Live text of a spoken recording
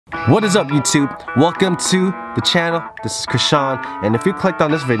What is up, YouTube? Welcome to the channel. This is Krishan, and if you clicked on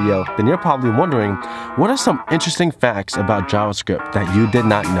this video, then you're probably wondering, what are some interesting facts about JavaScript that you did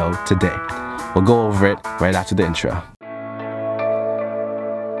not know today? We'll go over it right after the intro.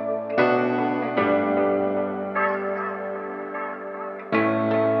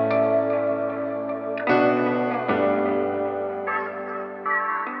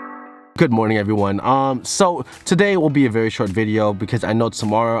 Good morning, everyone. So today will be a very short video because I know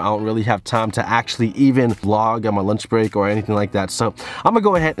tomorrow I don't really have time to actually even vlog on my lunch break or anything like that. So I'm gonna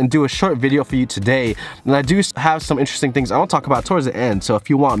go ahead and do a short video for you today. And I do have some interesting things I want to talk about towards the end. So if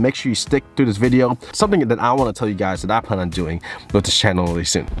you want, make sure you stick through this video. Something that I want to tell you guys that I plan on doing with this channel really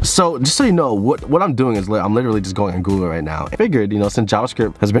soon. So just so you know, what I'm doing is I'm literally just going on Google right now. I figured, since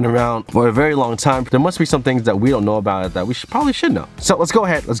JavaScript has been around for a very long time, there must be some things that we don't know about it that we probably should know. So let's go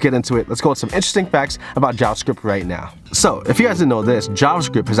ahead, let's get into it. Let's go with some interesting facts about JavaScript right now. So, if you guys didn't know this,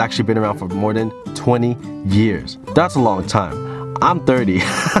 JavaScript has actually been around for more than 20 years. That's a long time. I'm 30.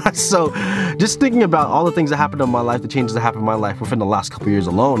 So, just thinking about all the things that happened in my life, the changes that happened in my life within the last couple years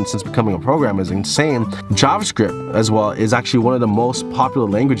alone since becoming a programmer is insane. JavaScript, as well, is actually one of the most popular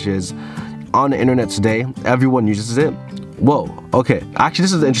languages on the internet today. Everyone uses it. Whoa, okay. Actually,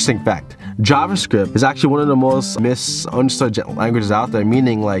 this is an interesting fact. JavaScript is actually one of the most misunderstood languages out there,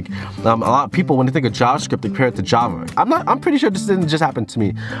 meaning like a lot of people, when they think of JavaScript, they compare it to Java. I'm pretty sure this didn't just happen to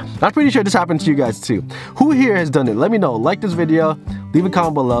me. I'm pretty sure this happened to you guys too. Who here has done it? Let me know. Like this video, leave a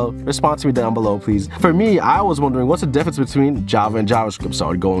comment below, respond to me down below, please. For me, I was wondering what's the difference between Java and JavaScript, so I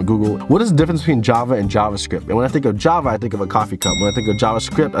would go on Google. What is the difference between Java and JavaScript? And when I think of Java, I think of a coffee cup. When I think of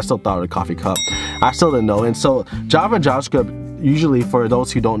JavaScript, I still thought of a coffee cup. I still didn't know. And so Java and JavaScript, usually for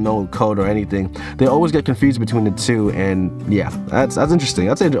those who don't know code or anything, they always get confused between the two, and yeah, that's interesting.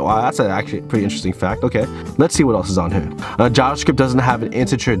 That's actually a pretty interesting fact. Okay, let's see what else is on here. JavaScript doesn't have an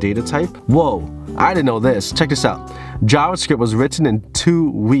integer data type. Whoa, I didn't know this. Check this out. JavaScript was written in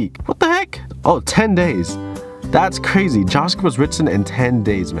 2 weeks. What the heck? Oh, 10 days. That's crazy. JavaScript was written in 10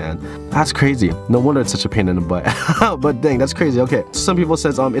 days, man. That's crazy. No wonder it's such a pain in the butt. But dang, that's crazy. Okay, some people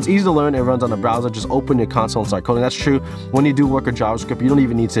says it's easy to learn. It runs on the browser. Just open your console and start coding. That's true. When you do work with JavaScript, you don't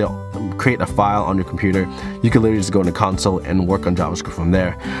even need to create a file on your computer. You can literally just go in the console and work on JavaScript from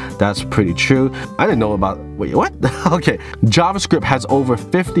there. That's pretty true. I didn't know about, wait, what? Okay, JavaScript has over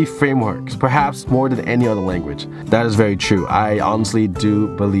 50 frameworks, perhaps more than any other language. That is very true. I honestly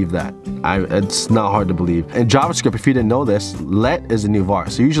do believe that. It's not hard to believe. In JavaScript, if you didn't know this, let is a new var.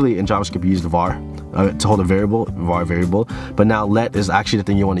 So usually in JavaScript, you use the var to hold a variable, var variable, but now let is actually the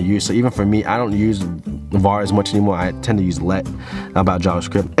thing you want to use. So even for me, I don't use var as much anymore. I tend to use let about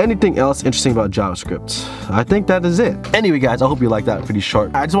JavaScript. Anything else interesting about JavaScript? I think that is it. Anyway, guys, I hope you liked that. Pretty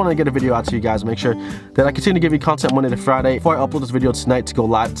short. I just want to get a video out to you guys, make sure that I continue to give you content Monday to Friday. Before I upload this video tonight to go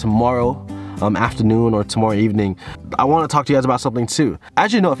live tomorrow afternoon or tomorrow evening, I want to talk to you guys about something too.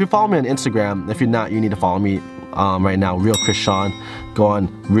 As you know, if you follow me on Instagram, if you're not, you need to follow me right now, Real Krishan. Go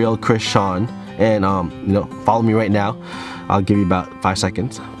on Real Krishan and follow me right now. I'll give you about 5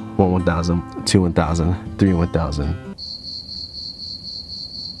 seconds. 1 1000, 2 1000, 3 1000.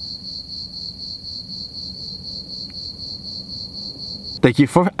 Thank you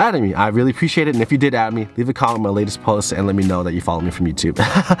for adding me. I really appreciate it. And if you did add me, leave a comment on my latest post and let me know that you follow me from YouTube.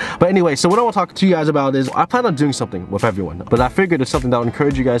 But anyway, so what I want to talk to you guys about is I plan on doing something with everyone. But I figured it's something that will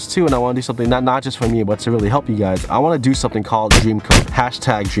encourage you guys too. And I want to do something not just for me, but to really help you guys. I want to do something called Dream Code.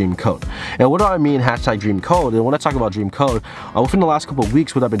 Hashtag Dream Code. And what do I mean hashtag Dream Code? And when I talk about Dream Code, within the last couple of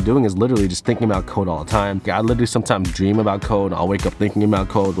weeks, what I've been doing is literally just thinking about code all the time. I literally sometimes dream about code. I'll wake up thinking about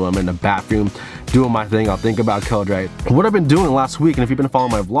code. When I'm in the bathroom doing my thing, I'll think about code, right? What I've been doing last week, and if you've been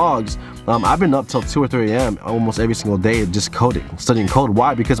following my vlogs, I've been up till 2 or 3 a.m. almost every single day just coding, studying code.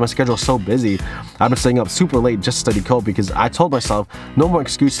 Why? Because my schedule is so busy. I've been staying up super late just to study code because I told myself, no more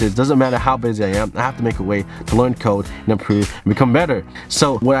excuses. Doesn't matter how busy I am, I have to make a way to learn code and improve and become better.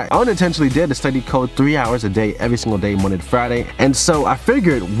 So what I unintentionally did is study code 3 hours a day, every single day, Monday to Friday. And so I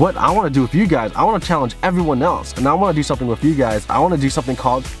figured what I want to do with you guys, I want to challenge everyone else. And I want to do something with you guys. I want to do something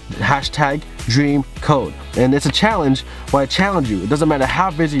called hashtag Dream Code. And it's a challenge where I challenge you. It doesn't matter how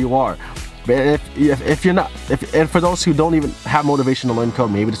busy you are. But if you're not, and for those who don't even have motivation to learn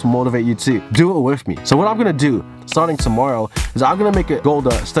code, maybe this will motivate you too. Do it with me. So what I'm gonna do, starting tomorrow, is I'm gonna make a goal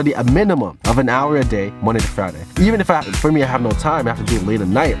to study a minimum of an hour a day, Monday to Friday. Even if for me I have no time, I have to do it late at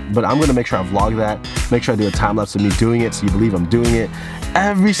night, but I'm gonna make sure I vlog that, make sure I do a time lapse of me doing it so you believe I'm doing it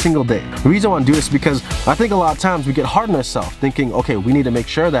every single day. The reason I want to do this is because I think a lot of times we get hard on ourselves, thinking, okay, we need to make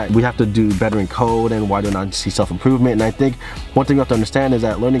sure that we have to do better in code, and why do I not see self-improvement? And I think one thing you have to understand is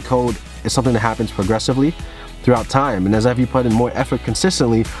that learning code is something that happens progressively. throughout time. And as if you put in more effort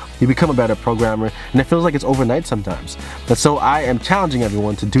consistently, you become a better programmer, and it feels like it's overnight sometimes. And so I am challenging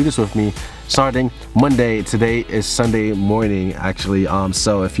everyone to do this with me starting Monday. Today is Sunday morning, actually.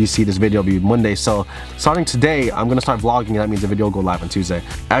 So if you see this video, it'll be Monday. So starting today, I'm gonna start vlogging, and that means the video will go live on Tuesday.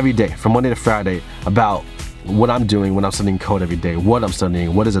 Every day, from Monday to Friday, about what I'm doing when I'm studying code every day, what I'm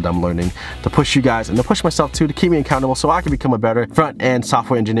studying, what is it I'm learning, to push you guys and to push myself too, to keep me accountable so I can become a better front-end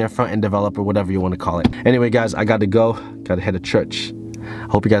software engineer, front-end developer, whatever you want to call it. Anyway guys, I gotta go, gotta head to church. I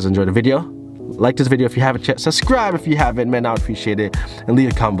hope you guys enjoyed the video. Like this video if you haven't yet, subscribe if you haven't, man, I would appreciate it, and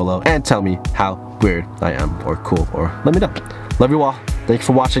leave a comment below and tell me how weird I am or cool, or let me know. Love you all. Thanks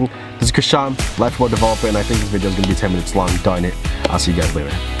for watching. This is Krishan, Life Mode Developer, and I think this video is gonna be 10 minutes long, darn it. I'll see you guys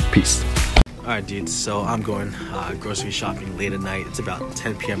later. Peace. Alright dudes, so I'm going grocery shopping late at night. It's about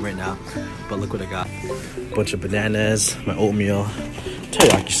 10 p.m. right now, but look what I got. A bunch of bananas, my oatmeal,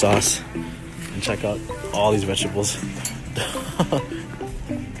 teriyaki sauce, and check out all these vegetables.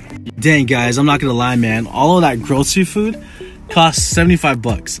 Dang guys, I'm not gonna lie man, all of that grocery food costs 75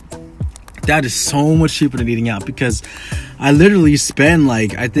 bucks. That is so much cheaper than eating out, because I literally spend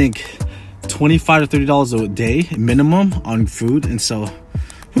like, I think $25 to $30 a day minimum on food, and so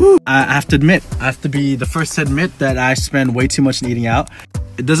I have to admit, I have to be the first to admit that I spend way too much in eating out.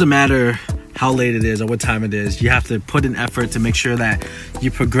 It doesn't matter how late it is or what time it is. You have to put in effort to make sure that you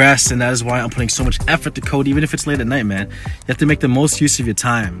progress, and that is why I'm putting so much effort to code, even if it's late at night, man. You have to make the most use of your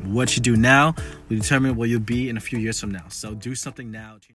time. What you do now will determine where you'll be in a few years from now. So do something now.